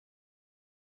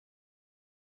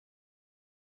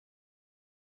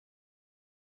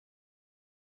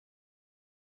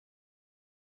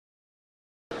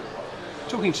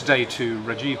Talking today to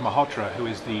Rajiv Mehrotra, who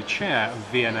is the chair of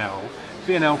VNL.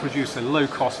 VNL produce a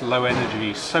low-cost,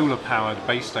 low-energy, solar-powered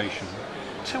base station.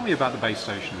 Tell me about the base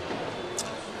station.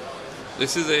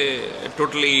 This is a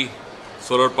totally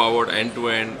solar-powered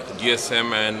end-to-end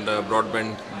GSM and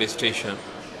broadband base station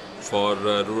for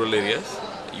rural areas.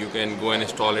 You can go and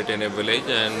install it in a village,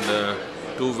 and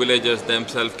two villagers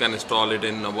themselves can install it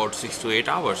in about 6 to 8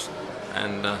 hours.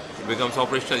 And it becomes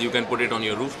operational. You can put it on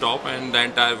your rooftop and the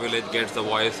entire village gets the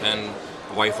voice and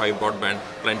Wi-Fi broadband,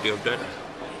 plenty of data.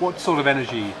 What sort of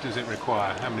energy does it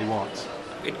require? How many watts?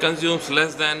 It consumes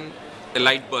less than a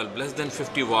light bulb, less than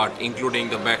 50 watt, including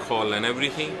the backhaul and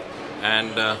everything.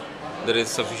 And there is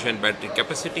sufficient battery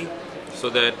capacity so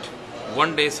that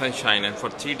one day sunshine and for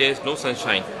 3 days no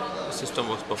sunshine, the system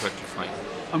works perfectly fine.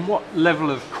 And what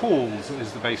level of calls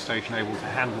is the base station able to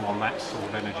handle on that sort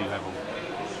of energy level?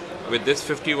 With this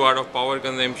 50 watt of power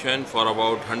consumption for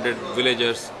about 100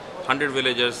 villagers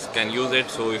can use it.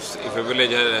 So if a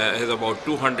villager has about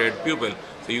 200 people,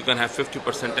 so you can have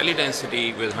 50% tele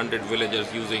density with 100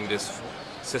 villagers using this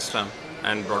system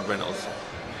and broadband also.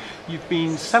 You've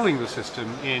been selling the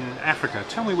system in Africa.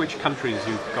 Tell me which countries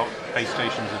you've got base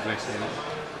stations of this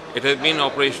in. It has been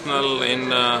operational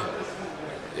in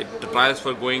the trials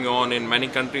were going on in many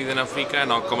countries in Africa,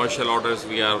 and our commercial orders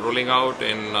we are rolling out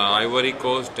in Ivory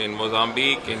Coast, in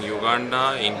Mozambique, in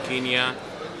Uganda, in Kenya,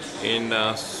 in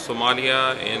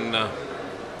Somalia, in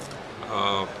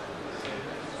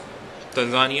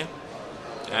Tanzania,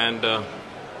 and a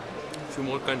few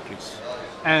more countries.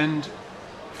 And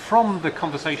from the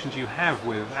conversations you have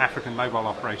with African mobile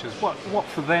operators, what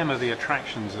for them are the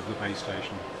attractions of the base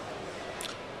station?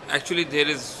 Actually, there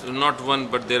is not one,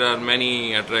 but there are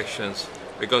many attractions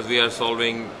because we are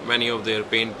solving many of their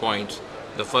pain points.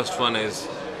 The first one is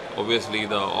obviously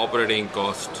the operating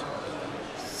cost.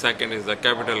 Second is the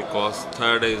capital cost.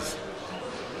 Third is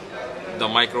the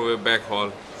microwave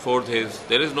backhaul. Fourth is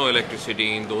there is no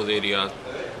electricity in those areas.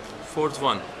 Fourth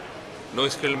one, no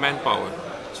skilled manpower.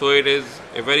 So it is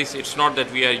it's not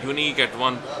that we are unique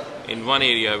in one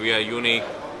area, we are unique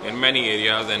in many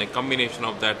areas, and a combination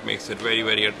of that makes it very,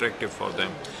 very attractive for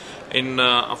them. In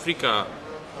Africa,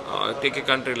 take a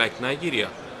country like Nigeria,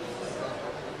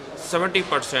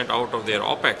 70% out of their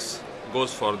OPEX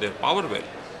goes for their power bill,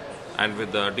 and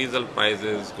with the diesel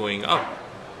prices going up,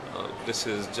 this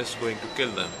is just going to kill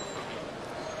them.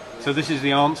 So this is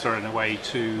the answer in a way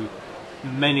to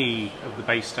many of the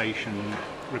base station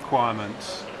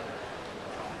requirements.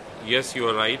 Yes, you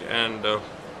are right, and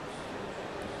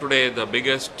today the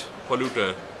biggest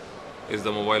polluter is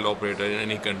the mobile operator in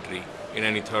any country, in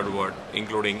any third world,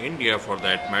 including India for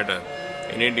that matter.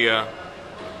 In India,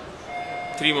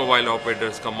 3 mobile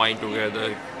operators combined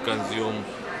together consume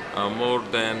more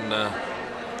than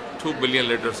 2 billion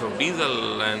liters of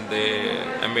diesel, and they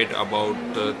emit about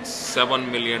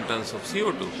 7 million tons of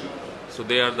CO2. So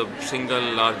they are the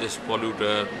single largest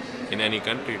polluter in any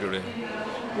country today.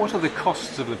 What are the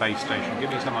costs of the base station? Give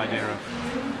me some idea of.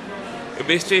 A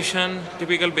base station,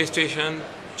 typical base station,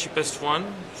 cheapest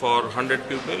one for 100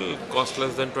 people, cost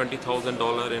less than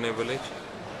 $20,000 in a village,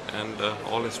 and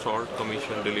all installed,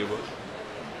 commissioned, delivered.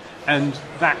 And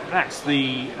that's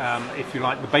the, if you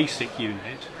like, the basic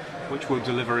unit, which will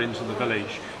deliver into the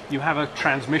village. You have a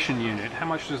transmission unit. How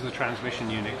much does the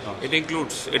transmission unit cost? It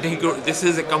includes, this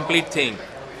is a complete thing.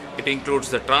 It includes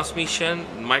the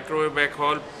transmission, microwave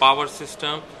backhaul, power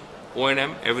system,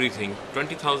 O&M, everything.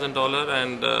 $20,000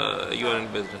 and you are in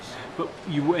business. But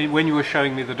when you were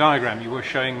showing me the diagram, you were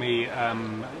showing me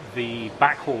the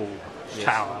backhaul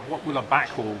tower. What will a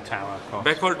backhaul tower cost?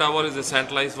 Backhaul tower is a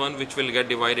centralized one which will get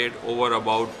divided over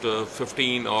about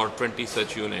 15 or 20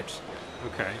 such units.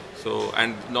 Okay. So,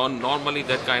 and normally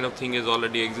that kind of thing is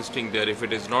already existing there. If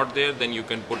it is not there, then you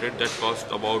can put it, that cost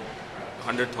about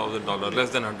 $100,000,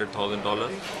 less than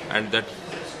 $100,000, and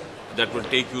that will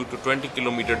take you to 20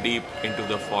 kilometers deep into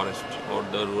the forest or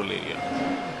the rural area.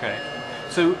 Okay.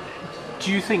 So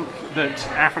do you think that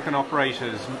African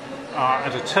operators are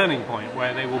at a turning point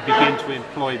where they will begin to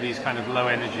employ these kind of low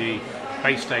energy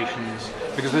base stations?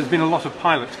 Because there's been a lot of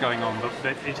pilots going on,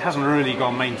 but it hasn't really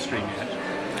gone mainstream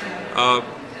yet.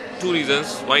 2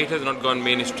 reasons why it has not gone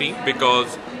mainstream: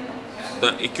 because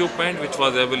the equipment which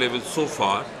was available so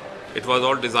far, it was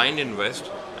all designed in West,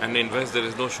 and in West there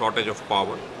is no shortage of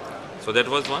power. So that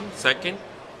was one. Second,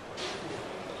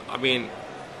 I mean,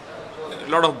 a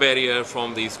lot of barrier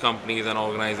from these companies and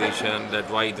organizations that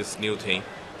why this new thing.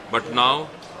 But now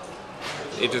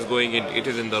it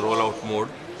is in the rollout mode,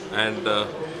 and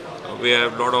we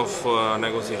have a lot of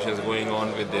negotiations going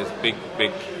on with these big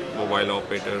mobile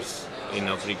operators in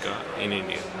Africa, in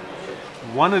India.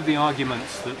 One of the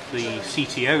arguments that the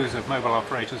CTOs of mobile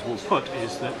operators will put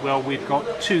is that, well, we've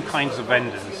got two kinds of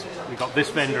vendors. We've got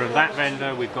this vendor and that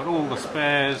vendor, we've got all the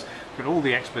spares, we've got all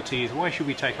the expertise. Why should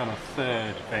we take on a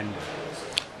third vendor?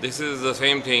 This is the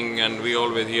same thing, and we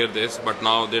always hear this, but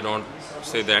now they don't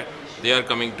say that. They are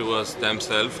coming to us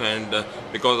themselves, and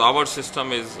because our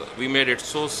system is, we made it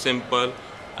so simple,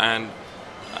 and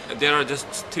there are just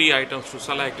 3 items to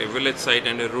select: a village site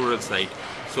and a rural site.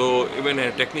 So even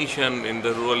a technician in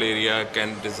the rural area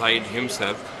can decide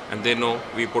himself, and they know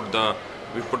we put the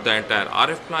entire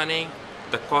RF planning,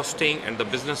 the costing, and the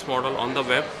business model on the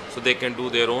web, so they can do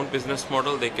their own business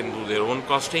model, they can do their own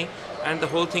costing, and the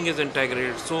whole thing is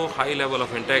integrated. So high level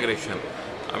of integration.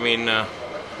 I mean, I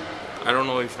don't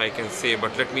know if I can say,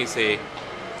 but let me say,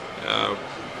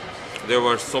 there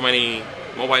were so many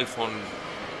mobile phone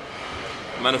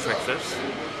manufacturers.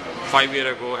 5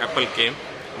 years ago, Apple came,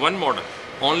 one model,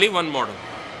 only one model,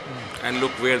 and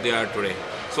look where they are today.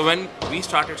 So when we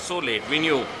started so late, we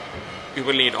knew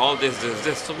people need all this.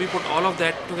 So we put all of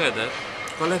that together,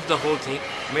 collect the whole thing,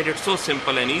 made it so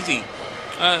simple and easy.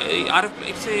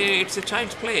 It's a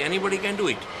child's play. Anybody can do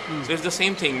it. So it's the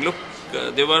same thing. Look,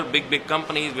 there were big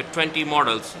companies with 20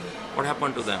 models. What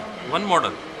happened to them? One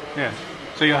model. Yeah.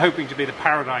 So you're hoping to be the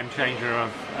paradigm changer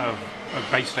of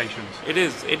base stations. It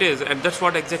is, and that's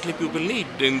what exactly people need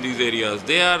in these areas.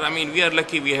 We are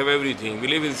lucky, we have everything. We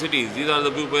live in cities. These are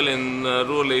the people in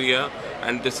rural area,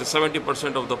 and this is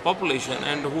 70% of the population,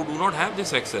 and who do not have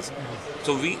this access.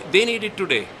 So they need it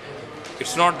today.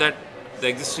 It's not that the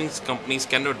existing companies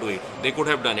cannot do it. They could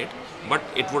have done it, but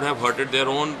it would have hurted their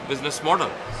own business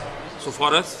model. So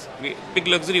for us, big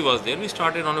luxury was there. We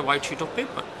started on a white sheet of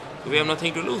paper. So we have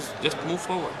nothing to lose. Just move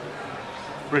forward.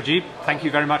 Rajiv, thank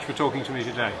you very much for talking to me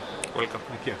today. Welcome.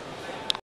 Thank you.